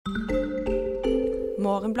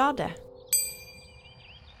Morgenbladet.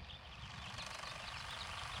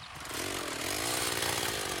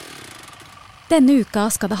 Denne uka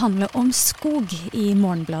skal det handle om skog i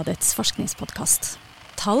Morgenbladets forskningspodcast.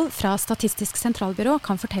 Tall fra Statistisk sentralbyrå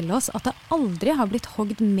kan fortelle oss at det aldri har blitt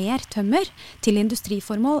hogd mer tømmer til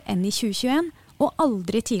industriformål enn i 2021, og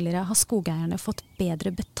aldri tidligere har skogeierne fått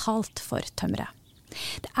bedre betalt for tømmeret.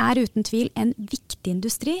 Det er uten tvil en viktig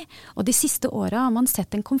industri, og de siste årene har man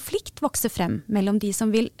sett en konflikt vokse frem mellom de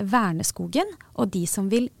som vil verne skogen og de som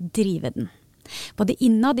vil drive den. Både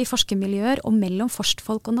innad i forskermiljøer og mellom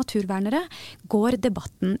forstfolk og naturvernere går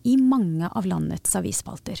debatten i mange av landets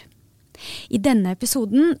avisspalter. I denne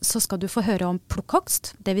episoden så skal du få høre om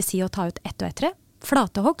plukkhogst, det vil si å ta ut ett og ett tre,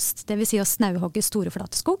 flatehogst, det vil si å snauhogge store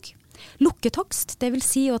flateskog, lukket hogst, det vil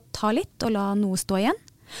si å ta litt og la noe stå igjen,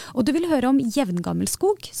 og du vil høre om jevngammel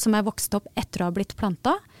skog som er vokst opp etter å ha blitt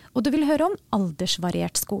plantet, og du vil høre om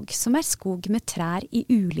aldersvariert skog, som er skog med trær i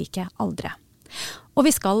ulike aldre. Og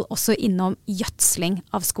vi skal også innom gjødsling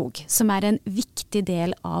av skog, som er en viktig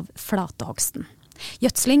del av flatehogsten.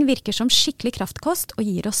 Gjødsling virker som skikkelig kraftkost og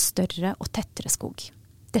gir oss større og tettere skog.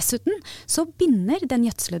 Dessuten så binder den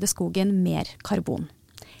gjødslede skogen mer karbon.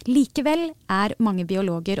 Likevel er mange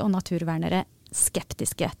biologer og naturvernere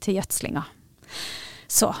skeptiske til gjødslinga.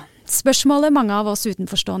 Så spørsmålet mange av oss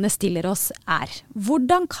utenforstående stiller oss er: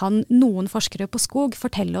 hvordan kan noen forskere på skog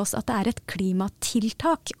fortelle oss at det er et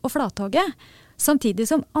klimatiltak å flathogge, samtidig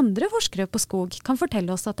som andre forskere på skog kan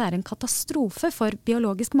fortelle oss at det er en katastrofe for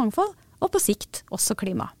biologisk mangfold, og på sikt også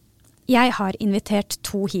klima? Jeg har invitert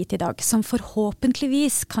to hit i dag, som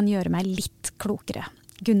forhåpentligvis kan gjøre meg litt klokere.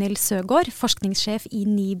 Gunhild Søgaard, forskningssjef i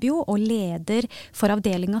NIBIO og leder for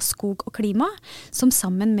avdeling av skog og klima, som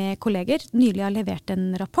sammen med kolleger nylig har levert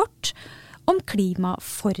en rapport om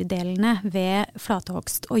klimafordelene ved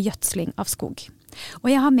flatehogst og gjødsling av skog.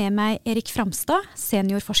 Og jeg har med meg Erik Framstad,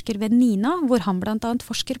 seniorforsker ved NINA, hvor han blant annet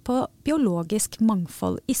forsker på biologisk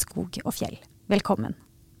mangfold i skog og fjell. Velkommen.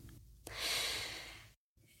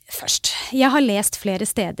 Først, jeg har lest flere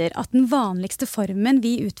steder at den vanligste formen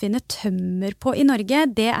vi utvinner tømmer på i Norge,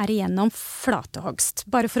 det er igjennom flatehogst.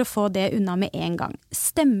 Bare for å få det unna med en gang.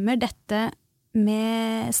 Stemmer dette,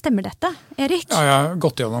 Erik? Ja, jeg har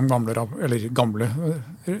gått gjennom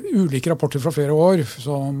ulike rapporter fra flere år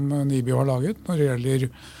som NIBIO har laget når det gjelder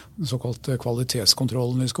den såkalte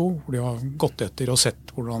kvalitetskontrollen i skog, hvor de har gått etter og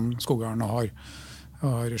sett hvordan skogeierne har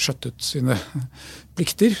skjøttet sine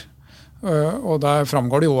plikter. Og der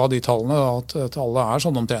framgår det jo av de tallene at tallet er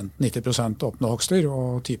sånn omtrent 90% åpne hogster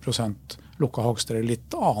og 10% lukka hogster er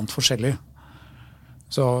litt annet forskjellig.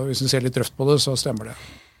 Så hvis vi ser litt røft på det, så stemmer det.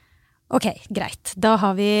 Ok, greit. Da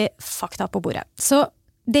har vi fakta på bordet. Så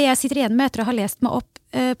det jeg sitter igjen med etter å ha lest meg opp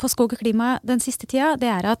på skog og klima den siste tida,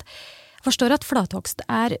 det er at jeg forstår at flathogst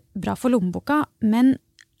er bra for lommeboka, men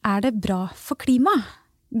er det bra for klima?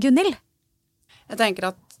 Gunhild? Jeg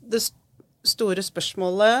tenker at det store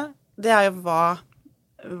spørsmålet det er jo hva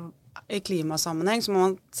i klimasammenheng, så må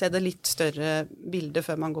man se det litt større bildet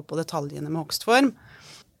før man går på detaljene med hogstform.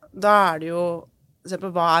 Da er det jo, se på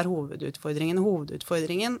hva er hovedutfordringen.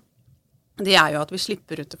 Hovedutfordringen, det er jo at vi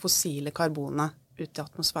slipper ut det fossile karbonet ut i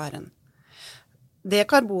atmosfæren. Det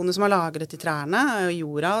karbonet som er lagret i trærne, i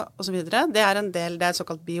jorda og så videre, det er et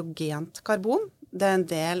såkalt biogent karbon. Det er en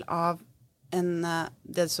del av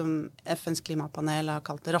det som FNs klimapanel har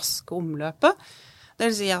kalt det raske omløpet. Det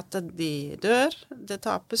vil si at de dør, det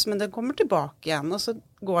tapes, men det kommer tilbake igjen, og så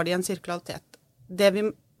går det i en sirkularitet.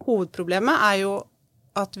 Hovedproblemet er jo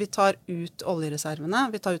at vi tar ut oljereservene,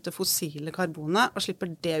 vi tar ut det fossile karbonet, og slipper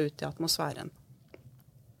det ut i atmosfæren.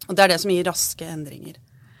 Og det er det som gir raske endringer.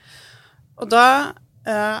 Og da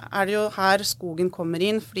er det jo her skogen kommer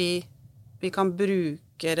inn, fordi vi kan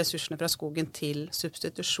bruke ressursene fra skogen til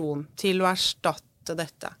substitusjon, til å erstatte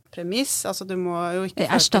dette. Premiss, altså du må jo ikke...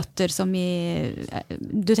 Erstatter som i...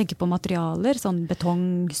 Du tenker på materialer, sånn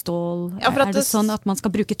betong, stål... Ja, er det sånn at man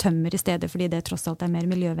skal bruke tømmer i stedet fordi det tross alt er mer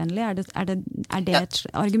miljøvennlig? Er det et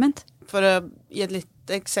argument? For å gi et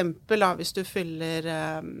litt eksempel, hvis du fyller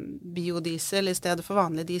biodiesel i stedet for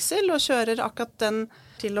vanlig diesel, og kjører akkurat den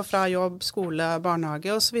til og fra jobb, skole,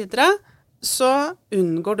 barnehage og så videre, så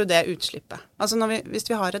unngår du det utslippet. Altså hvis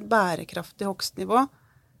vi har et bærekraftig hogstnivå,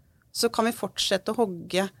 så kan vi fortsette å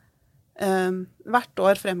hogge hvert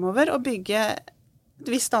år fremover og bygge et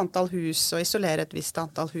visst antall hus og isolere et visst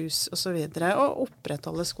antall hus og så videre, og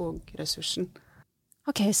opprettholde skogressursen.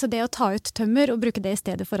 Ok, så det å ta ut tømmer og bruke det i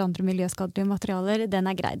stedet for andre miljøskadelige materialer, den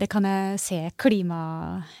er grei. Det kan jeg se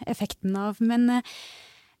klimaeffekten av. Men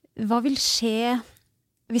hva vil skje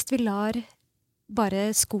hvis vi lar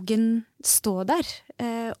bare skogen stå der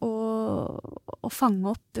og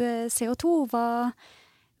fange opp CO2?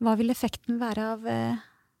 Hva vil effekten være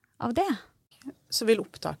av det? Så vil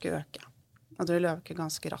opptaket øke. Og det vil øke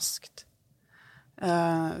ganske raskt.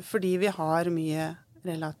 Fordi vi har mye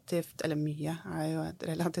relativt, eller mye er jo et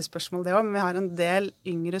relativt spørsmål det også, men vi har en del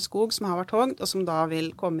yngre skog som har vært hogd, og som da vil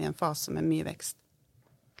komme i en fase med mye vekst.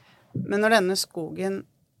 Men når denne skogen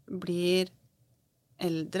blir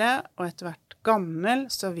eldre og etter hvert gammel,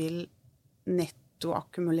 så vil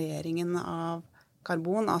nettoakkumuleringen av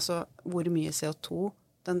karbon, altså hvor mye CO2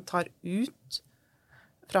 den tar ut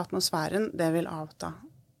fra atmosfæren, det vil avta.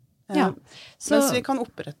 Mens vi kan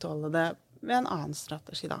opprettholde det ved en annen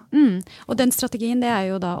strategi da. Og den strategien det er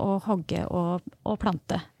jo da å hogge og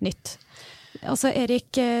plante nytt. Altså Erik,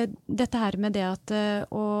 dette her med det at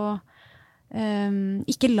å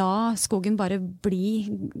ikke la skogen bare bli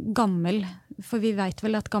gammel, for vi vet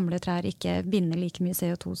vel at gamle trær ikke binder like mye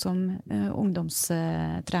CO2 som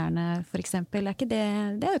ungdomstrærne for eksempel. Er ikke det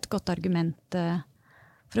er jo et godt argument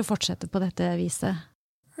for å fortsette på dette viset?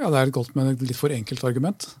 Ja, det er et godt, men et litt for enkelt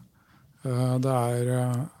argument. Det er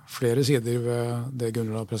flere sider ved det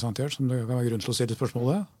Gunhild har presentert som det kan være grunn til å stille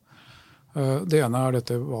spørsmålet. Det ene er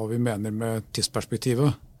dette hva vi mener med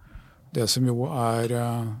tidsperspektivet. Det som jo er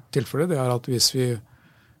tilfellet, det er at hvis vi,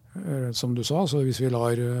 som du sa, så hvis vi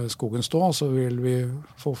lar skogen stå, så vil vi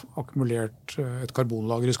få akkumulert et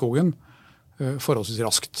karbonlager i skogen forholdsvis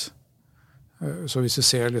raskt. Så hvis vi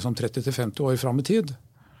ser liksom 30-50 år fram i tid,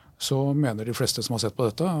 så mener de fleste som har sett på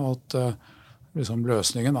dette at liksom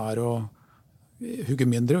løsningen er å hugge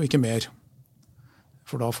mindre og ikke mer.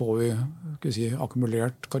 For da får vi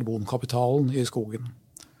akkumulert karbonkapitalen i skogen.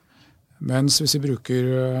 Mens hvis vi bruker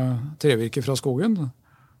trevirke fra skogen,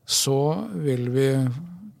 så vil vi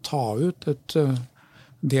ta ut et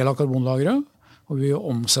del av karbonlageret, og vi vil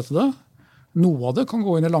omsette det. Noe av det kan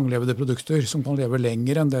gå inn i langlevede produkter som kan leve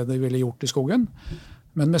lenger enn det de ville gjort i skogen.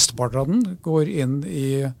 Men mesteparten av den går inn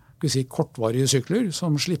i kortvarige sykler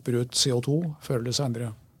som slipper ut CO2 før eller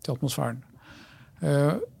senere til atmosfæren.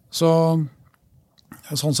 Sånn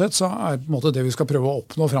sett så er på en måte det vi skal prøve å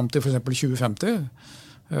oppnå frem til for eksempel 2050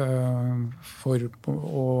 for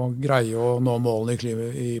å greie å nå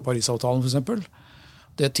målene i Parisavtalen for eksempel.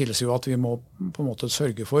 Det tilsier jo at vi må på en måte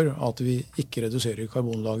sørge for at vi ikke reduserer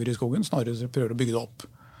karbonlager i skogen, snarere prøver å bygge det opp.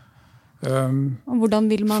 Og hvordan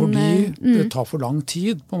vil man... Fordi det tar for lang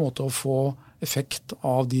tid på en måte å få effekt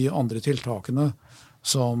av de andre tiltakene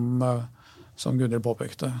som Gunhild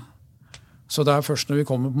påpekte. Så det er først når vi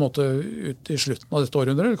kommer på en måte ut i slutten av dette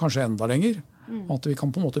århundret, eller kanskje enda lenger, at vi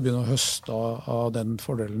kan på en måte begynne å høste av den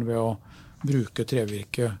fordelen ved å bruke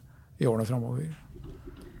trevirke i årene fremover.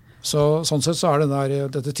 Sånn sett så er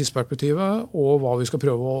dette tidsperspektivet og hva vi skal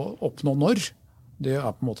prøve å oppnå når, det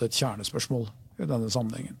er på en måte et kjernespørsmål i denne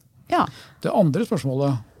sammenhengen. Ja. Det andre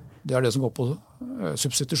spørsmålet, det er det som går på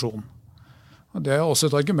substitusjon. Det er også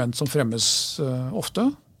et argument som fremmes ofte.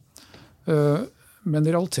 Men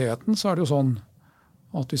i realiteten så er det jo sånn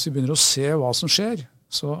at hvis vi begynner å se hva som skjer,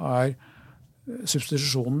 så er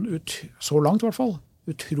substitusjonen så langt i hvert fall,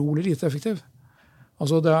 utrolig lite effektiv.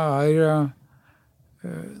 Altså det er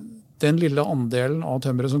den lille andelen av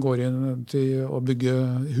tømmeret som går inn til å bygge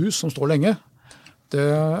hus som står lenge, det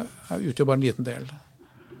utgjør bare en liten del.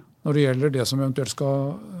 Når det gjelder det som eventuelt skal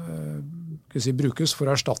brukes for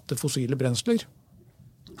å erstatte fossile brensler,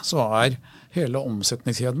 så er hele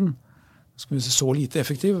omsetningskjeden så lite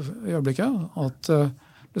effektiv i øyeblikket at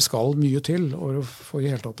det skal mye til for i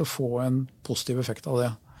hele tatt å få en positiv effekt av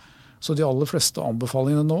det. Så de aller fleste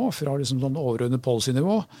anbefalingene nå, fra liksom sånn overordnet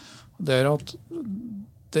policy-nivå, det er at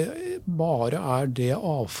det bare er det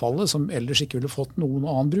avfallet som ellers ikke ville fått noen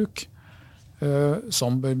annen bruk,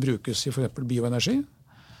 som bør brukes i for eksempel bioenergi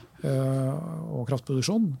og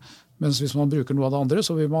kraftproduksjon. Mens hvis man bruker noe av det andre,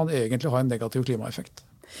 så vil man egentlig ha en negativ klimaeffekt.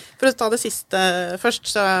 For å ta det siste først,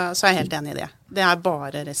 så er jeg helt enig i det. Det er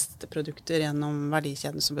bare restprodukter gjennom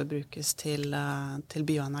verdikjeden som bør brukes til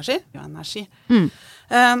bioenergi.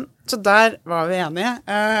 Så der var vi enige.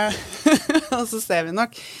 Og så ser vi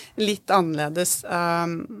nok litt annerledes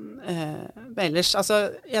ellers. Altså,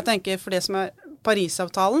 jeg tenker for det som er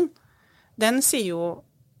Parisavtalen, den sier jo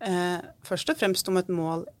først og fremst om et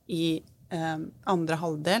mål i andre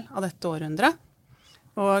halvdel av dette århundret.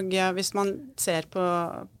 Og hvis man ser på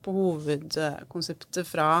hovedkonseptet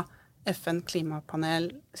fra FN klimapanel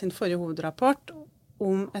sin forrige hovedrapport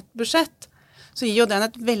om et budsjett, så gir jo den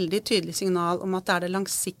et veldig tydelig signal om at det er det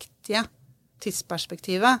langsiktige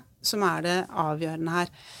tidsperspektivet som er det avgjørende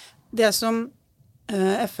her. Det som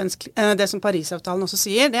Parisavtalen også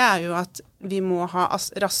sier, det er jo at vi må ha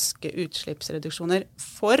raske utslippsreduksjoner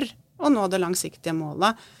for å nå det langsiktige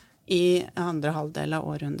målet i andre halvdel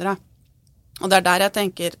av århundret. Og det er der jeg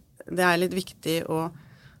tenker det er litt viktig å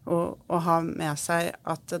å ha med seg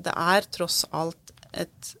at det tross alt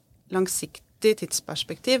et langsiktig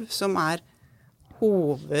tidsperspektiv som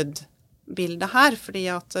hovedbildet her, fordi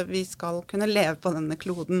at vi skal kunne leve på denne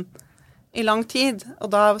kloden i lang tid, og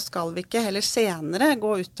da skal vi ikke heller senere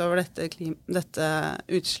gå utover dette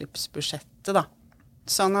utslippsbudsjettet da.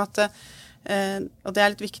 Sånn at, og det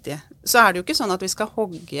litt viktig, så det jo ikke sånn at vi skal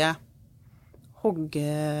hogge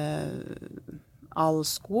all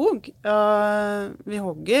skog. Vi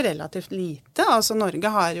hogger relativt lite, altså Norge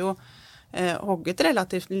har jo hogget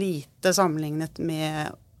relativt lite sammenlignet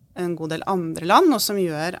med en god del andre land, og som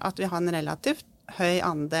gjør at vi har en relativt høy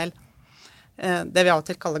andel, det vi av og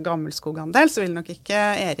til kaller gammelskogandel, så vil nok ikke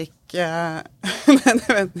Erik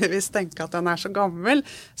nødvendigvis tenke at den så gammel.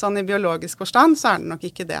 Sånn i biologisk forstand så det nok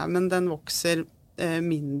ikke det, men den vokser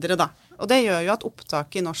mindre da. Og det gjør jo at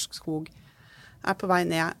opptaket i norsk skog på vei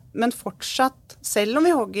ned. Men fortsatt, selv om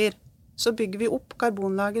vi hogger, så bygger vi opp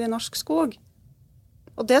karbonlager i norsk skog.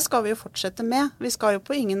 Og det skal vi jo fortsette med. Vi skal jo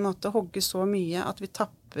på ingen måte hogge så mye at vi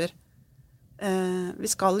tapper.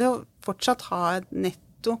 Vi skal jo fortsatt ha et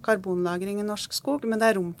netto karbonlagring i norsk skog, men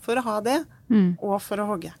det rom for å ha det, og for å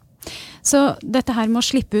hogge. Så dette her må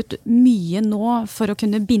slippe ut mye nå for å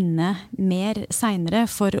kunne binde mer senere,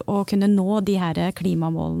 for å kunne nå de her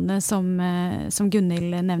klimamålene som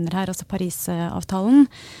Gunhild nevner her, altså Paris-avtalen.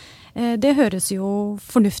 Det høres jo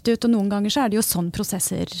fornuftig ut, og noen ganger så det jo sånn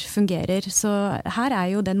prosesser fungerer. Så her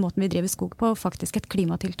jo den måten vi driver skog på faktisk et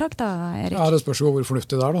klimatiltak da, Erik? Ja, det spørs jo hvor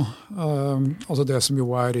fornuftig det da. Altså det som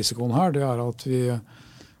jo risikoen her, det at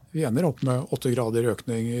vi ender opp med 8 grader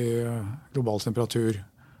økning i global temperatur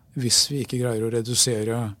hvis vi ikke greier å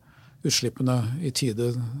redusere utslippene i tide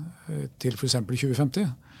til for eksempel 2050.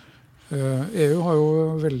 EU har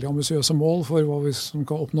jo veldig ambisiøse mål for hva vi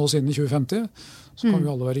kan oppnås innen 2050. Så kan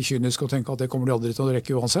vi alle være kyniske og tenke at det kommer de aldri til å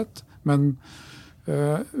rekke uansett. Men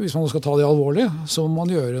hvis man skal ta det alvorlig, så må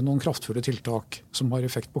man gjøre noen kraftfulle tiltak som har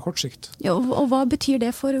effekt på kort sikt. Ja, og hva betyr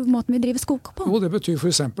det for måten vi driver skog på? Jo, det betyr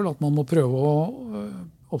for eksempel at man må prøve å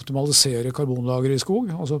optimalisere karbonlageret i skog,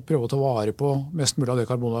 altså prøve å ta vare på mest mulig av det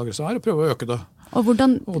karbonlageret som og prøve å øke det. Og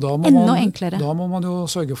hvordan enda enklere? Da må man jo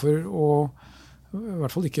sørge for å i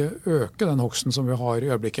hvert fall ikke øke den hogsten som vi har i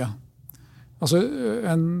øyeblikket. Altså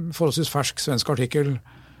en forholdsvis fersk svensk artikkel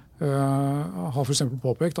har for eksempel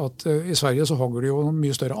påpekt at i Sverige så hogger de jo en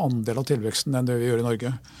mye større andel av tilveksten enn det vi gjør i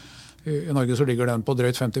Norge. I Norge så ligger den på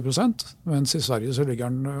drøyt 50%, mens i Sverige så ligger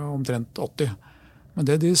den omtrent 80%. Men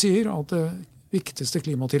det de sier at det viktigste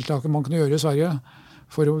klimatiltaket man kan gjøre i Sverige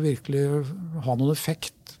for å virkelig ha noen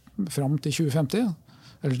effekt fram til 2050,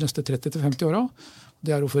 eller de neste 30-50 åra,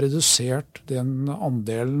 det å få redusert den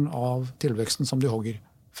andelen av tilveksten som de hogger,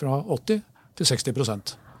 fra 80% til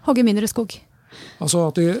 60%. Hogge mindre skog? Altså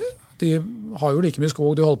at de har jo like mye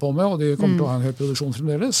skog de holder på med, og de kommer til å ha en høy produksjon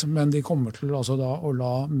fremdeles, men de kommer til altså da å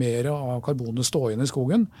la mer av karbonet stå igjen i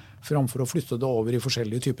skogen, framfor å flytte det over i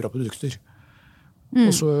forskjellige typer av produkter.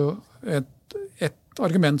 Og så et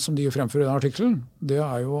argument som de fremfører i den artikkelen, det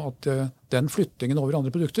jo at den flyttingen over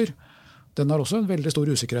andre produkter, den har også en veldig stor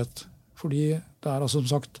usikkerhet. Fordi det altså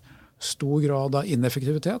som sagt stor grad av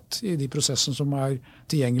ineffektivitet i de prosessene som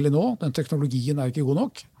tilgjengelig nå. Den teknologien ikke god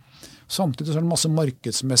nok. Samtidig så det masse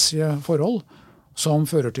markedsmessige forhold som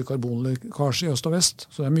fører til karbonlekkasje i øst og vest.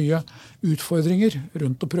 Så det mye utfordringer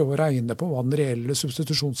rundt å prøve å regne på hva den reelle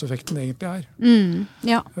substitusjonseffekten egentlig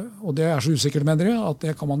Ja. Og det så usikkert, mener jeg, at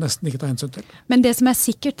det kan man nesten ikke ta hensyn til. Men det som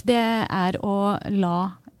sikkert, det å la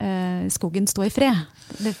skogen stå i fred.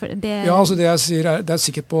 Ja, altså det jeg sier det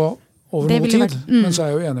sikkert på over noe tid, men så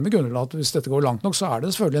jeg jo enig med Gunhild at hvis dette går langt nok, så det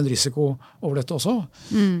selvfølgelig en risiko over dette også.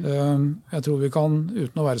 Jeg tror vi kan,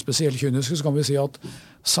 uten å være spesielt kyniske, så kan vi si at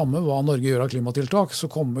samme hva Norge gjør av klimatiltak,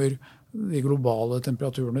 så kommer de globale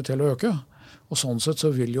temperaturene til å øke. Og sånn sett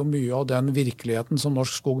så vil jo mye av den virkeligheten som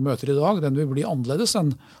norsk skog møter i dag, den vil bli annerledes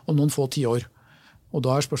enn om noen få tiår. Og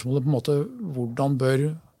da spørsmålet på en måte, hvordan bør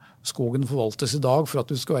skogen forvaltes i dag for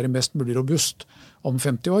at det skal være mest mulig robust om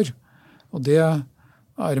 50 år? Og det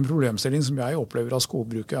en problemstilling som jeg opplever at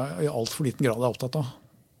skogbruket i alt for liten grad opptatt av.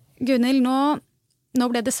 Gunhild, nå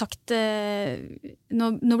ble det sagt,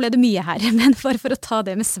 nå ble det mye her, men for å ta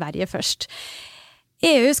det med Sverige først.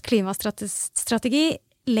 EUs klimastrategi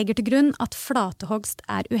legger til grunn at flatehogst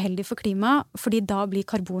uheldig for klima, fordi da blir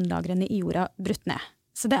karbonlagrene i jorda brutt ned.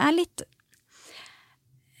 Så det litt,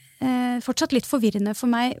 fortsatt litt forvirrende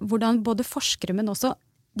for meg hvordan både forskere, men også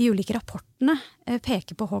de ulike rapportene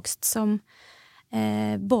peker på hogst som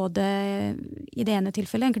både i det ene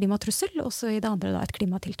tilfellet en klimatrussel, og så i det andre da et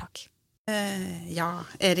klimatiltak. Ja,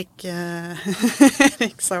 Erik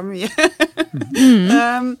sa mye.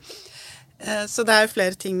 Så det jo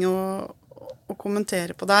flere ting å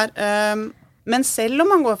kommentere på der. Men selv om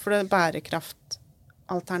man går for det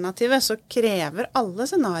bærekraftalternativet, så krever alle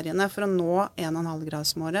scenariene for å nå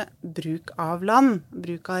 1,5-gradsmålet bruk av land,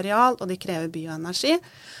 bruk av areal, og de krever bioenergi.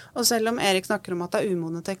 Og selv om Erik snakker om at det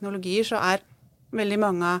umodne teknologier, så veldig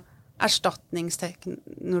mange av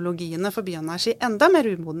erstatningsteknologiene for bioenergi enda mer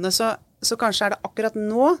umodne, så kanskje det akkurat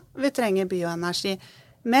nå vi trenger bioenergi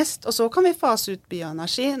mest, og så kan vi fase ut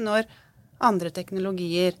bioenergi når andre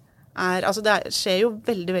teknologier altså det skjer jo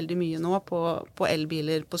veldig, veldig mye nå på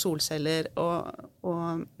elbiler, på solceller og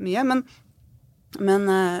mye, men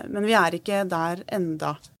vi ikke der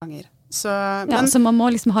enda ganger. Så man må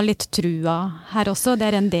liksom ha litt trua her også.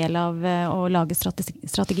 Det en del av å lage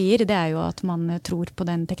strategier. Det jo at man tror på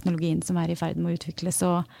den teknologien som I ferd med å utvikles,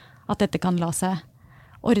 og at dette kan la seg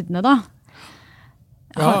ordne da.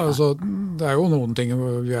 Ja, altså, det jo noen ting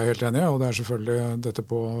vi helt enige, og det selvfølgelig dette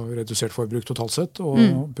på redusert forbruk totalt sett,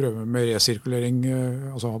 og prøve med resirkulering,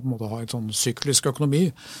 altså på en måte ha en sånn syklisk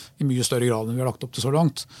økonomi I mye større grad enn vi har lagt opp til så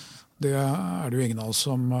langt. Det det jo ingen av oss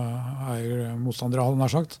som motstandere av,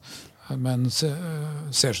 nær sagt, men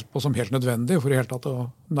ser på som helt nødvendig for I hele tatt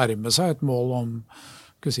å nærme seg et mål om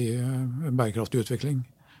en bærekraftig utvikling.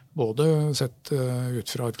 Både sett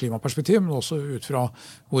ut fra et klimaperspektiv, men også ut fra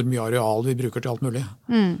hvor mye areal vi bruker til alt mulig.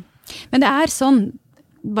 Men det sånn,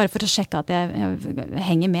 bare for å sjekke at jeg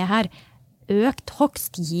henger med her, økt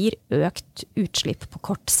hogst gir økt utslipp på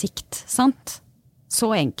kort sikt, sant?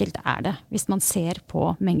 Så enkelt det, hvis man ser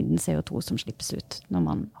på mengden CO2 som slippes ut når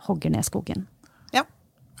man hogger ned skogen.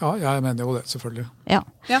 Ja, jeg mener jo det, selvfølgelig. Ja.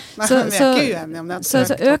 Nei, vi ikke uenige om det. Så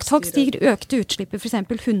økt hogst gir økte utslipp I for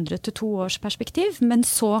eksempel 100-2 års perspektiv, men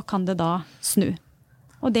så kan det da snu.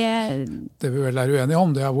 Og det vi vel uenige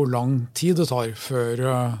om, det hvor lang tid det tar før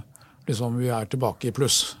liksom, vi tilbake I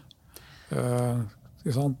pluss.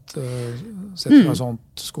 Ikke sant? Sett fra et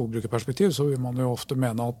sånt skogbrukerperspektiv, så vil man jo ofte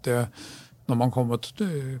mene at når man kommer til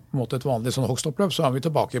et vanlig sånn hogstoppløp, så vi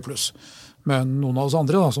tilbake I pluss. Men noen av oss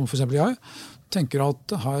andre, da, som for eksempel jeg, tenker at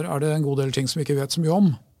her det en god del ting som vi ikke vet så mye om.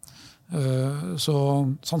 Så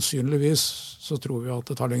sannsynligvis så tror vi at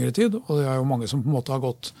det tar lengre tid, og det jo mange som på en måte har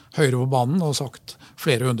gått høyere på banen og sagt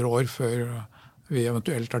flere 100 år før vi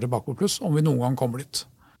eventuelt tilbake på pluss, om vi noen gang kommer dit.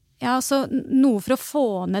 Ja, så noe for å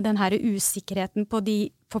få ned den her usikkerheten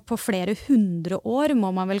på flere 100 år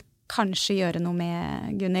må man vel kanskje gjøre noe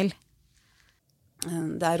med, Gunhild?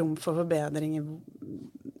 Det rom for forbedring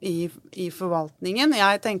I forvaltningen.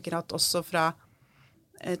 Jeg tenker at også fra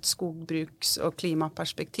et skogbruks- og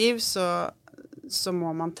klimaperspektiv så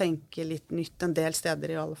må man tenke litt nytt en del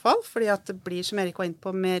steder I alle fall, fordi at det blir, som Erik var inne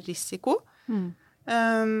på, mer risiko.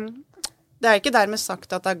 Det ikke dermed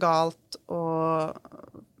sagt at det galt å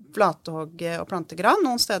flatehogge og plante gran.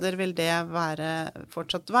 Noen steder vil det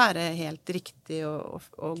fortsatt være helt riktig og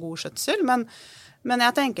god skjøtsel, men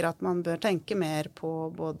jeg tenker at man bør tenke mer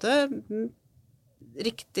på både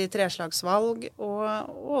riktig treslagsvalg og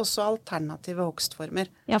også alternative hogstformer.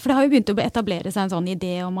 Ja, for det har jo begynt å etablere seg en sånn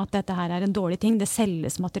idé om at dette her en dårlig ting. Det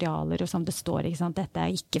selges materialer, og som det står, ikke sant? Dette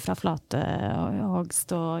ikke fra flatehogst,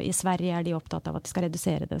 og I Sverige de opptatt av at de skal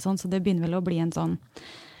redusere det. Sånn, så det begynner vel å bli en sånn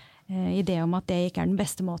idé om at det ikke den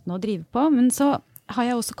beste måten å drive på. Men så har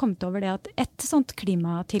jeg også kommet over det at et sånt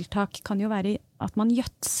klimatiltak kan jo være at man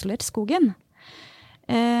gjødsler skogen.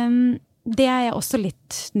 Det jeg også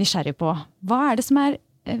litt nysgjerrig på. Hva det som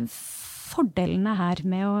fordelene her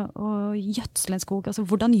med å gjødsle en skog? Altså,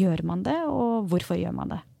 hvordan gjør man det, og hvorfor gjør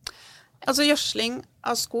man det? Altså, gjødsling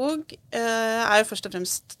av skog jo først og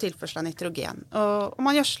fremst tilførsel av nitrogen. Og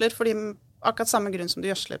man gjødsler fordi akkurat samme grunn som du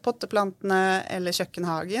gjødsler potteplantene, eller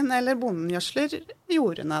kjøkkenhagen, eller bonden gjødsler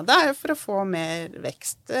jordene. Det jo for å få mer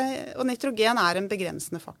vekst. Og nitrogen en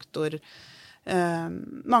begrensende faktor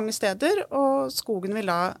mange steder, og skogen vil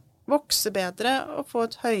da vokse bedre og få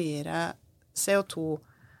et høyere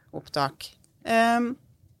CO2-opptak.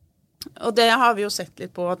 Og det har vi jo sett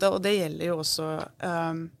litt på, og det gjelder jo også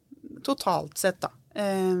totalt sett da.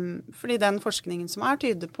 Fordi den forskningen som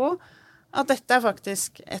tyder på at dette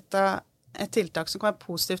faktisk et tiltak som kan være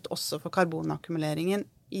positivt også for karbonakkumuleringen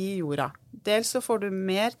I jorda. Dels så får du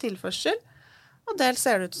mer tilførsel, og dels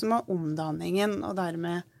ser det ut som omdanningen, og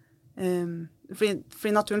dermed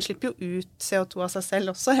fordi naturen slipper jo ut CO2 av seg selv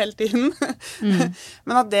også hele tiden.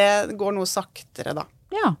 Men at det går noe saktere da.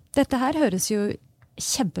 Ja, dette her høres jo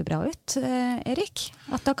kjempebra ut, Erik.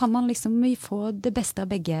 At da kan man liksom få det beste av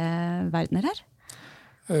begge verdener her.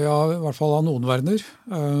 Ja, I hvert fall av noen verdener.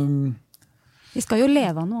 Vi skal jo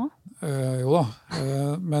leve av noe. Jo da,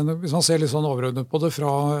 men hvis man ser litt sånn overordnet på det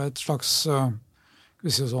fra et slags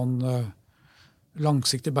sånn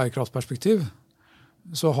langsiktig bærekraftperspektiv,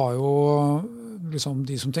 så har jo liksom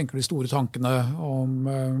de som tenker de store tankene om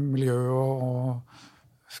miljø og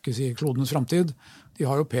skal si, klodens framtid, de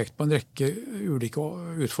har jo pekt på en rekke ulike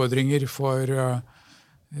utfordringer for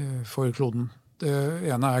kloden. Det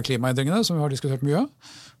ene klimaendringene, som vi har diskutert mye.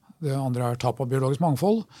 Det andre tap av biologisk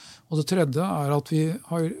mangfold. Og det tredje at vi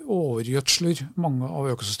har overgjødsler mange av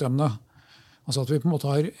økosystemene. Altså at vi på en måte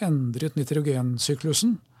har endret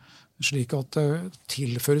nitrogensyklusen, slik at det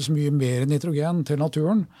tilføres mye mer nitrogen til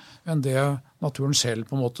naturen enn det naturen selv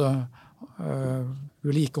på en måte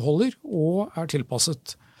vedlikeholder og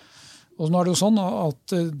tilpasset. Og nå det jo sånn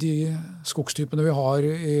at de skogstypene vi har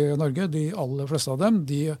i Norge, de aller fleste av dem,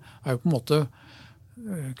 de jo på en måte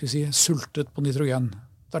sultet på nitrogen.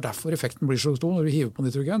 Det derfor effekten blir så stor. Når du hiver på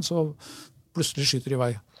nitrogen, så plutselig skyter de i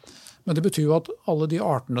vei. Men det betyr jo at alle de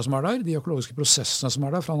artene som der, de økologiske prosessene som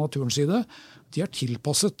der fra naturens side, de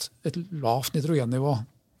tilpasset et lavt nitrogennivå.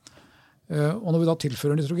 Og når vi da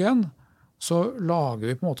tilfører nitrogen, så lager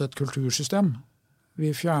vi på en måte et kultursystem.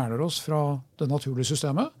 Vi fjerner oss fra det naturlige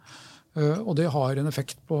systemet, og det har en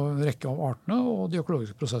effekt på en rekke av artene og de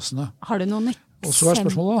økologiske prosessene. Har du noen eksempler? Og så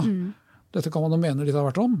spørsmålet da. Dette kan man jo mene litt av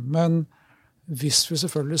hvert om, men hvis vi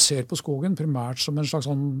selvfølgelig ser på skogen primært som en slags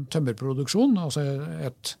sånn tømmerproduksjon, altså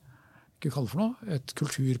et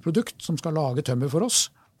kulturprodukt som skal lage tømmer for oss,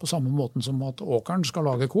 på samme måten som at åkeren skal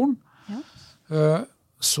lage korn,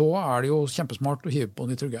 så det jo kjempesmart å hive på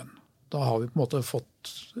nitrogen. Da har vi på en måte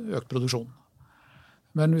fått økt produksjon.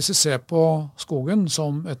 Men hvis vi ser på skogen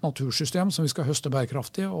som et natursystem som vi skal høste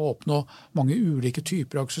bærekraftig og oppnå mange ulike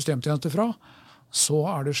typer av systemtjenester fra, så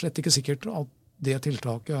det slett ikke sikkert at det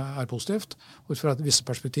tiltaket positivt. Ut fra visse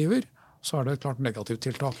perspektiver så det et klart negativt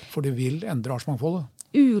tiltak, for det vil endre artsmangfoldet.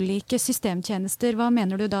 Ulike systemtjenester, hva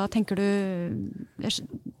mener du da? Tenker du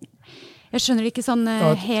Jeg skjønner ikke sånn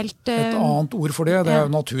helt Et annet ord for det jo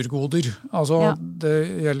naturgoder. Altså, det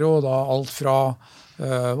gjelder jo da alt fra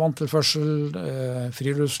vanntilførsel,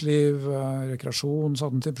 friluftsliv, rekreasjon,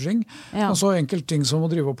 sånn type ting. Altså enkelt ting som å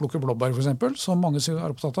drive og plukke blåbær, for eksempel, som mange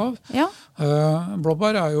opptatt av.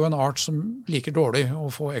 Blåbær jo en art som liker dårlig å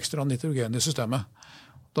få ekstra nitrogen i systemet.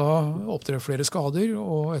 Da opptrer flere skader,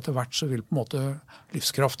 og etter hvert så vil på en måte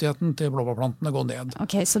livskraftigheten til blåbærplantene gå ned.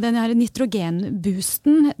 Ok, så denne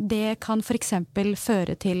nitrogenboosten, det kan for eksempel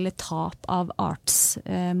føre til tap av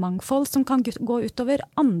artsmangfold, som kan gå utover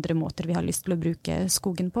andre måter vi har lyst til å bruke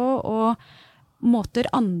skogen på, og måter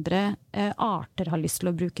andre arter har lyst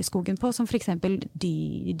til å bruke skogen på, som for eksempel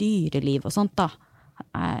dyreliv og sånt da.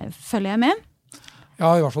 Følger jeg med?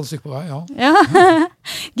 Ja, i hvert fall et stykke på vei,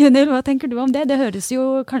 Gunnhild, hva tenker du om det? Det høres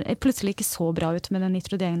jo plutselig ikke så bra ut med den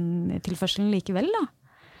nitrogentilførselen likevel, da.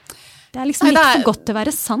 Det liksom litt for godt til å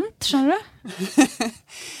være sant, skjønner du?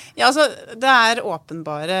 Ja, altså, det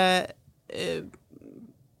åpenbare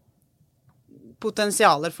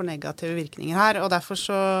potensialer for negative virkninger her, og derfor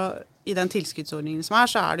så, i den tilskuddsordningen som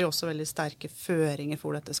så det jo også veldig sterke føringer for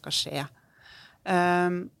hvor dette skal skje.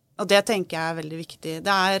 Og det tenker jeg veldig viktig.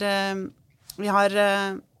 Vi har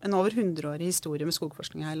en over 100-årig historie med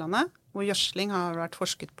skogforskning her i landet, hvor gjødsling har vært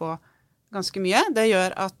forsket på ganske mye. Det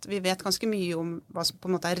gjør at vi vet ganske mye om hva som på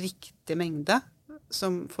en måte riktig mengde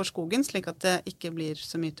for skogen, slik at det ikke blir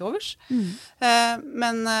så mye til overs.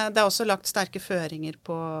 Men det også lagt sterke føringer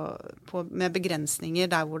med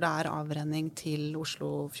begrensninger der hvor det avrenning til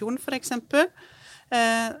Oslofjorden, for eksempel.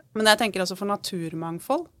 Men jeg tenker også for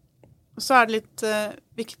naturmangfold. Så det litt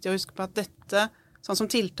viktig å huske på at dette sånn som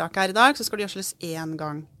tiltak her i dag, så skal det gjødsles 1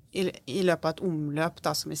 gang i løpet av et omløp,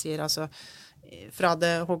 da, som vi sier, altså fra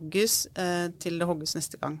det hogges til det hogges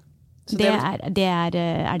neste gang. Så det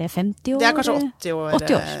det 50 år? Det kanskje 80 år.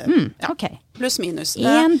 80 år. Ok. Pluss minus.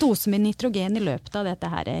 1 dose med nitrogen i løpet av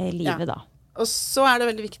dette her livet, da. Og så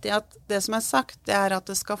det veldig viktig at det som sagt, det at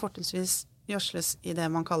det skal fortrinnsvis gjødsles i det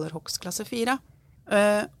man kaller hogstklasse 4.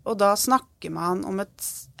 Og da snakker man om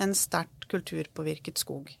en sterkt kulturpåvirket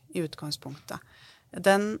skog i utgangspunktet.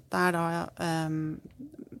 Den da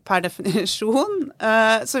per definisjon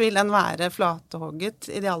så vil den være flatehogget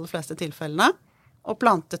i de aller fleste tilfellene og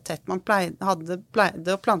plantet tett. Man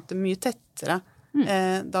pleide å plante mye tettere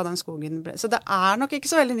da den skogen ble. Så det nok ikke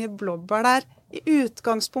så veldig mye blåbær der i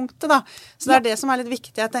utgangspunktet da. Så det det som litt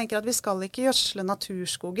viktig. Jeg tenker at vi skal ikke gjødsle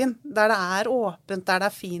naturskogen der det åpent, der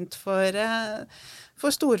det fint for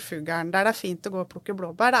storfuglen, der det fint å gå og plukke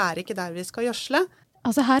blåbær. Det ikke der vi skal gjødsle.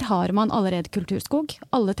 Altså her har man allerede kulturskog.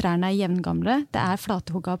 Alle trærne jevngamle. Det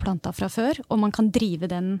flatehugga og planta fra før, og man kan drive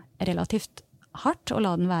den relativt hardt og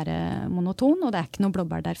la den være monoton, og det ikke noe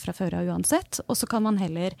blåbær der fra før av uansett. Og så kan man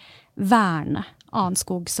heller verne annen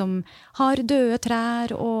skog som har døde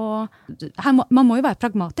trær, og man må jo være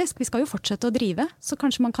pragmatisk. Vi skal jo fortsette å drive, så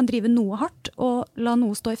kanskje man kan drive noe hardt og la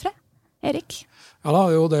noe stå i fred. Erik? Ja da,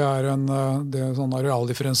 jo, det er sånn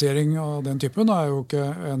arealdifferensiering av den typen er jo ikke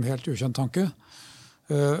en helt ukjent tanke.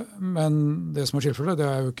 Men det som er tilfellet, det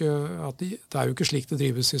er jo ikke slik det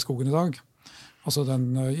drives i skogen i dag. Altså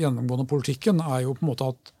den gjennomgående politikken er jo på en måte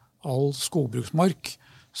at all skogbruksmark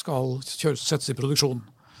skal settes i produksjon.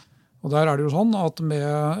 Og der er det jo sånn at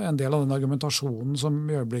med en del av den argumentasjonen som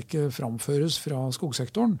i øyeblikket framføres fra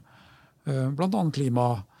skogsektoren, blant annet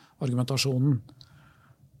klimaargumentasjonen,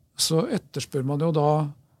 så etterspør man jo da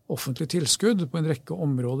offentlig tilskudd på en rekke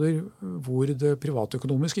områder hvor det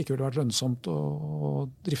privatøkonomisk ikke ville vært lønnsomt å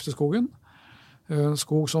drifte skogen.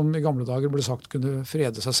 Skog som i gamle dager ble sagt kunne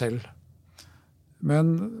frede seg selv.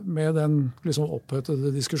 Men med den liksom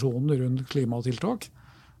opphetede diskusjonen rundt klimatiltak,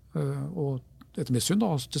 og etter mitt syn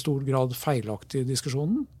da, til stor grad feilaktig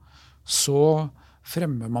diskusjonen, så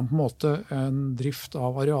fremmer man på en måte en drift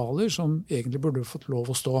av arealer som egentlig burde fått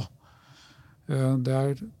lov å stå. Det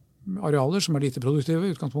er arealer som er lite produktive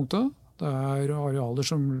i utgangspunktet. Det er arealer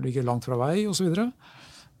som ligger langt fra vei og så videre.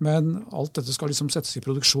 Men alt dette skal liksom settes i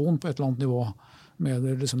produksjon på et eller annet nivå med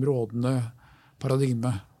det liksom rådende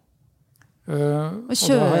paradigmet. Og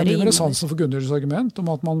da har jeg mye mer sansen for Gunhilds argument om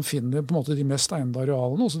at man finner på en måte de mest egnede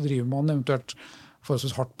arealene, og så driver man eventuelt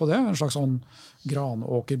forholdsvis hardt på det, en slags sånn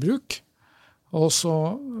granåkerbruk. Og så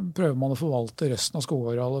prøver man å forvalte resten av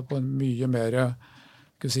skogarealet på en mye mer,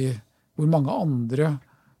 skal vi si, hvor mange andre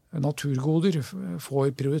naturgoder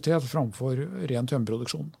får prioritet framfor ren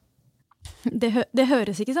tømmerproduksjon. Det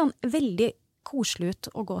høres ikke sånn veldig koselig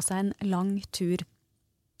ut å gå seg en lang tur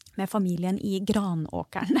med familien i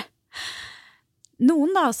granåkeren.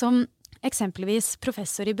 Noen da, som eksempelvis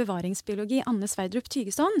professor i bevaringsbiologi Anne Sverdrup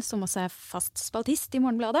Tygeson, som også er fast spaltist i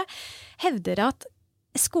Morgenbladet, hevder at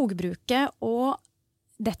skogbruket og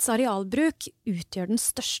dets arealbruk utgjør den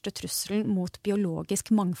største trusselen mot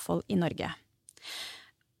biologisk mangfold i Norge.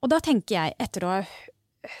 Og da tenker jeg, etter å ha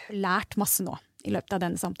lært masse nå i løpet av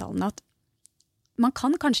denne samtalen, at man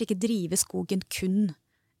kan kanskje ikke drive skogen kun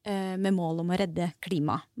med mål om å redde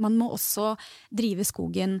klima. Man må også drive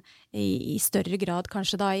skogen i større grad,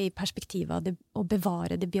 kanskje da i perspektivet av å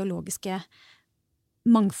bevare det biologiske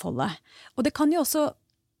mangfoldet. Og det kan jo også,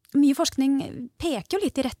 mye forskning peker jo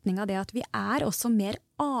litt i retning av det at vi er også mer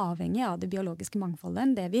avhengig av det biologiske mangfoldet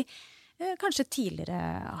enn det vi kanskje tidligere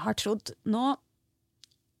har trodd. Nå,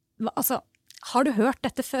 altså, har du hørt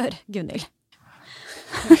dette før, Gunhild?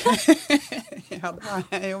 Ja, det har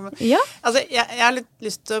jeg jo. Ja. Altså, jeg har litt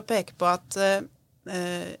lyst til å peke på at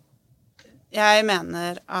jeg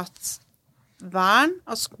mener at vern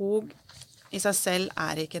av skog i seg selv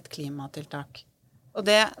er ikke et klimatiltak.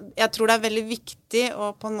 Og jeg tror det er veldig viktig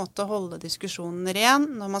å på en måte holde diskusjonen ren.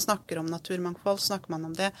 Når man snakker om naturmangfold, snakker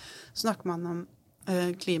man om det. Snakker man om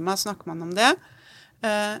klima, snakker man om det.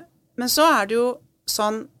 Men så er det jo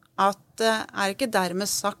sånn at det er ikke dermed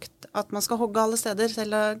sagt at man skal hogge alle steder,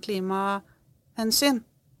 selv av klimahensyn.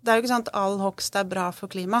 Det er jo ikke sånn at all hogst er bra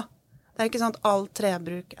for klima. Det er ikke sånn at all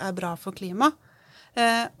trebruk er bra for klima.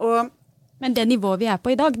 Men det nivået vi er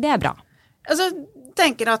på i dag, det er bra. Altså, jeg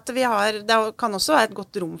tenker at det kan også være et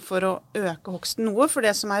godt rom for å øke hogsten noe, for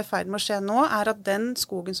det som er i ferd med å skje nå, er at den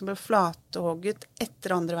skogen som ble flatehogget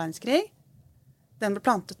etter 2. verdenskrig, den ble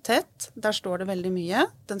plantet tett, der står det veldig mye.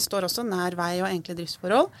 Den står også nær vei og enkle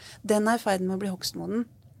driftsforhold. Den er i ferd med å bli hogstmoden.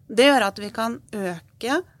 Det gjør at vi kan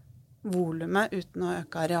øke volumet uten å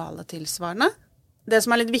øke arealet tilsvarende. Det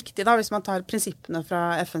som er litt viktig da, hvis man tar prinsippene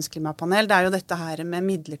fra FNs klimapanel, det er jo dette her med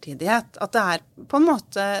midlertidighet. At det er på en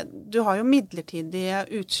måte, du har jo midlertidige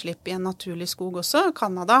utslipp i en naturlig skog også.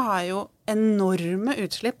 Kanada har jo enorme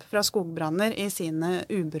utslipp fra skogbranner i sine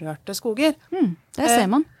uberørte skoger. Det ser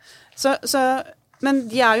man. Men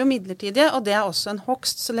de er jo midlertidige, og det er også en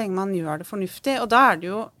hogst så lenge man gjør det fornuftig. Og da er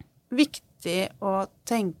det jo viktig å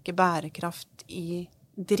tenke bærekraft i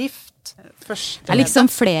drift først. Det er liksom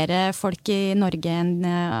flere folk i Norge enn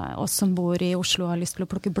oss som bor i Oslo har lyst til å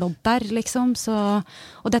plukke blåbær, liksom.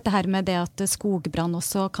 Og dette her med det at skogbrann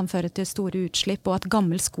også kan føre til store utslipp, og at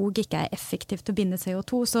gammel skog ikke er effektivt til å binde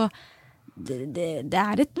CO2, så det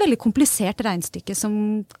er et veldig komplisert regnestykke som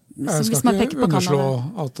hvis man peker på Canada. Jeg skal ikke underslå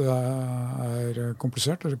at det er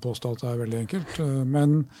komplisert, eller påstå at det er veldig enkelt,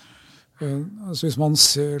 men altså hvis man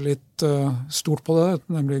ser litt stort på det,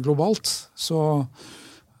 nemlig globalt, så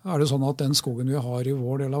er det sånn at den skogen vi har i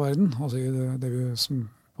vår del av verden, altså i det vi som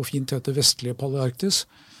på fint heter vestlige Palearktis,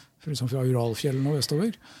 liksom fra Uralfjellene og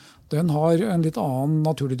vestover, den har en litt annen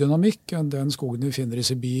naturlig dynamikk enn den skogen vi finner i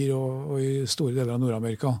Sibir og i store deler av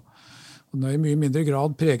Nord-Amerika. Den er i mye mindre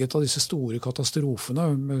grad preget av disse store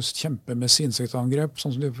katastrofene med kjempemessige insektangrep,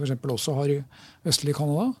 sånn som de for eksempel også har i vestlige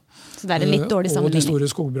Kanada. Så det er en litt dårlig sammenligning. Og de store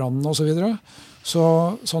skogbrannene og så videre.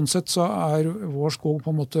 Sånn sett så er vår skog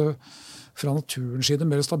på en måte fra naturens side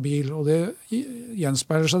mer stabil. Og det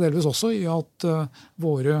gjenspeiler seg delvis også i at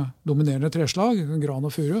våre dominerende treslag, gran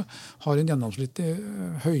og furu, har en gjennomsnittlig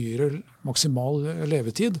høyere maksimal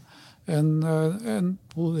levetid enn en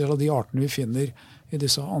del av de artene vi finner i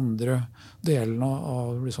disse andre delene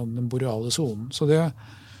av liksom, den boreale zonen. Så det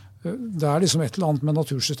er liksom et eller annet med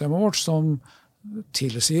natursystemet vårt som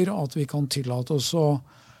tilsier at vi kan tillate oss å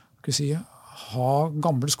ha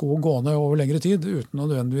gammel skog gående over lengre tid, uten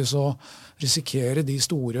nødvendigvis å risikere de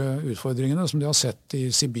store utfordringene som de har sett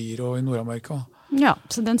i Sibir og i Nord-Amerika. Ja,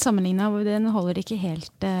 så den sammenligningen den holder ikke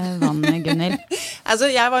helt vann, Gunnhild. Altså,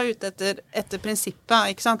 jeg var ute etter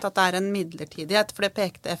prinsippet, ikke sant? At det er en midlertidighet, for det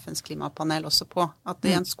pekte FNs klimapanel også på. At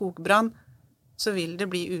i en skogbrann så vil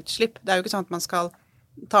det bli utslipp. Det er jo ikke sånn at man skal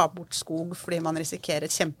ta bort skog fordi man risikerer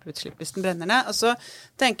et kjempeutslipp hvis den brenner ned. Og så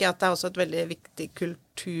tenker jeg at det er også et veldig viktig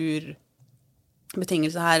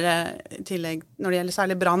kulturbetingelse her i tillegg når det gjelder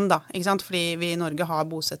særlig brann, da, ikke sant? Fordi vi i Norge har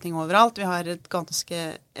bosetting overalt. Vi har et ganske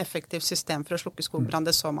effektivt system for å slukke skogbrann.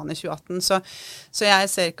 Det så man i 2018. Så jeg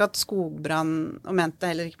ser ikke at skogbrann, og mente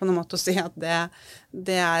heller ikke på noen måte å si at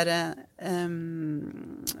det er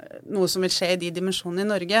noe som vil skje i de dimensjonene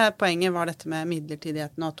i Norge. Poenget var dette med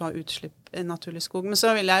midlertidigheten og at du har utslipp i naturlig skog. Men så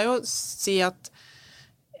vil jeg jo si at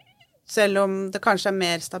selv om det kanskje er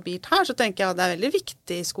mer stabilt her, så tenker jeg at det er veldig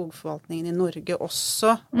viktig i skogforvaltningen i Norge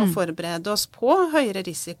også å forberede oss på høyere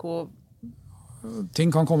risiko.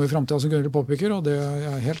 Ting kan komme i fremtiden som Gunnhild påpeker, og det er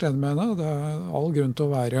jeg helt enig med henne. Det er all grunn til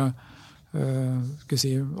å være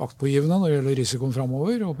aktpågivende når det gjelder risikoen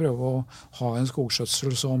fremover, og prøve å ha en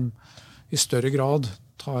skogskjøtsel som i større grad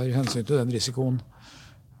tar hensyn til den risikoen.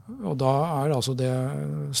 Og da er altså det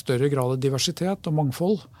større grad av diversitet og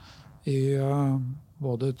mangfold i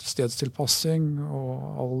både stedstilpassing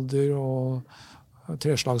og alder og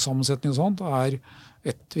treslagssammensetning og sånt, er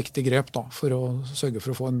et viktig grep da, for å sørge for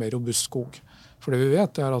å få en mer robust skog. For det vi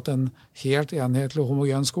vet er at en helt enhetlig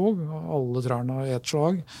homogen skog, alle trærne av ett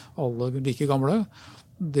slag, alle like gamle,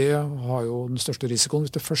 det har jo den største risikoen.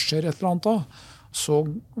 Hvis det først skjer et eller annet da, så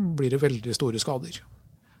blir det veldig store skader.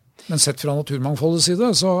 Men sett fra naturmangfoldets side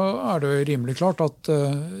så er det rimelig klart at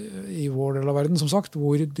i vår del av verden, som sagt,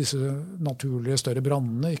 hvor disse naturlige større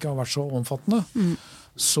brannene ikke har vært så omfattende,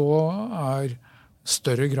 så er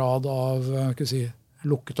større grad av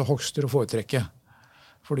lukkete hogster å foretrekke.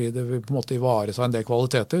 Fordi det vil på en måte ivareta en del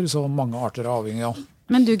kvaliteter som mange arter er avhengig av.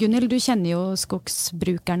 Men du, Gunnhild, du kjenner jo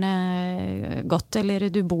skogsbrukerne godt,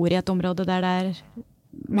 eller du bor i et område der det er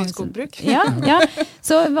mye skogbruk. Ja.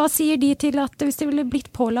 Så hva sier de til at hvis det ville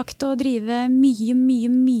blitt pålagt å drive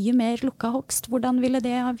mye mer lukka hogst, hvordan ville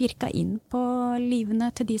det ha virket inn på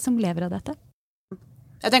livene til de som lever av dette?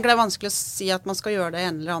 Jeg tenker det er vanskelig å si at man skal gjøre det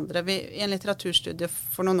ene eller andre. I en litteraturstudie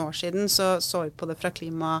for noen år siden så vi på det fra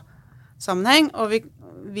klimasammenheng, og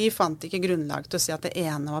vi fant ikke grunnlag til å si at det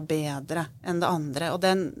ene var bedre enn det andre. Og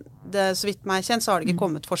så vidt meg kjent, så har det ikke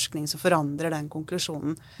kommet forskning som forandrer den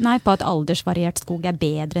konklusjonen. Nei, på at aldersvariert skog er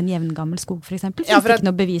bedre enn jevngammel skog, for eksempel. Finnes det ikke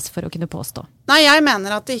noe bevis for å kunne påstå? Nei, jeg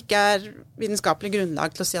mener at det ikke er vitenskapelig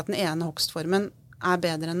grunnlag til å si at den ene hogstformen er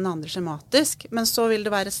bedre enn den andre skjematisk. Men så vil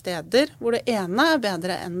det være steder hvor det ene er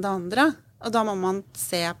bedre enn det andre. Og da må man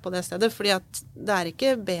se på det stedet, fordi at det er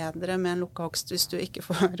ikke bedre med en lukka hogst hvis du ikke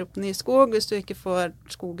får opp ny skog, hvis du ikke får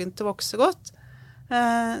skogen til å vokse godt.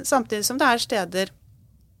 Samtidig som det er steder,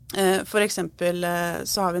 for eksempel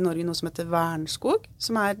så har vi i Norge noe som heter vernskog,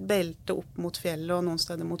 som er et belte opp mot fjellet og noen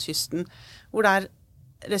steder mot kysten, hvor det er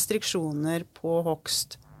restriksjoner på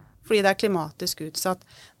hogst, fordi det er klimatisk utsatt.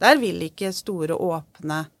 Der vil ikke store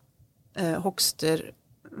åpne hogster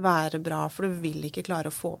være bra, for du vil ikke klare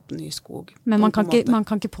å få opp ny skog. Men man kan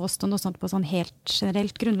ikke påstå noe sånt på sånn helt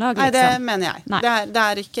generelt grunnlag? Liksom. Nei, det mener jeg. Det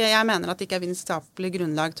er ikke, jeg mener at det ikke er vitenskapelig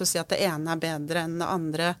grunnlag til å si at det ene er bedre enn det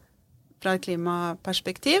andre fra et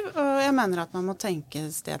klimaperspektiv, og jeg mener at man må tenke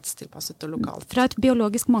stedstilpasset og lokalt. Fra et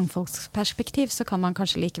biologisk mangfoldsperspektiv så kan man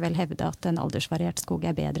kanskje likevel hevde at en aldersvariert skog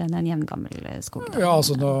er bedre enn en jevngammel skog. Ja,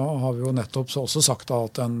 altså da har vi jo nettopp også sagt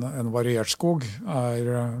at en variert skog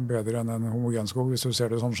er bedre enn en homogen skog, hvis du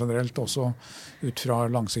ser det sånn generelt, også ut fra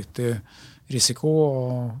langsiktig risiko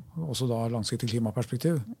og også da langsiktig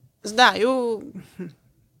klimaperspektiv. Så det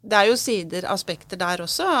er jo sider, aspekter der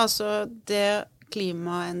også, altså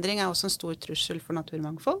klimaendring er også en stor trussel for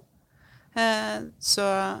naturmangfold. Så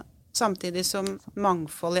samtidig som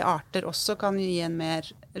mangfold i arter også kan gi en mer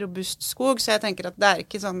robust skog. Så jeg tenker at det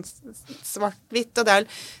ikke sånn svart-hvitt, og det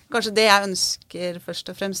kanskje det jeg ønsker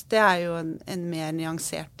først og fremst, det jo en mer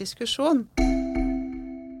nyansert diskusjon.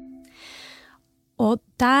 Og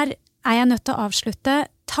der jeg nødt til å avslutte.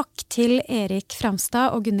 Takk til Erik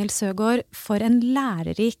Framstad og Gunhild Søgaard for en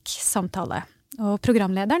lærerik samtale. Og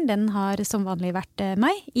programlederen, den har som vanlig vært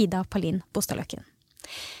meg, Ida Palin Bostadløkken.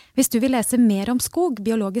 Hvis du vil lese mer om skog,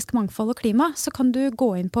 biologisk mangfold og klima, så kan du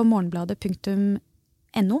gå inn på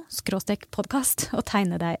morgenbladet.no/podcast og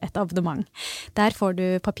tegne deg et abonnement. Der får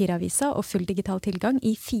du papiravisa og full digital tilgang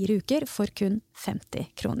i 4 uker for kun 50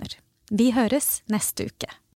 kroner. Vi høres neste uke.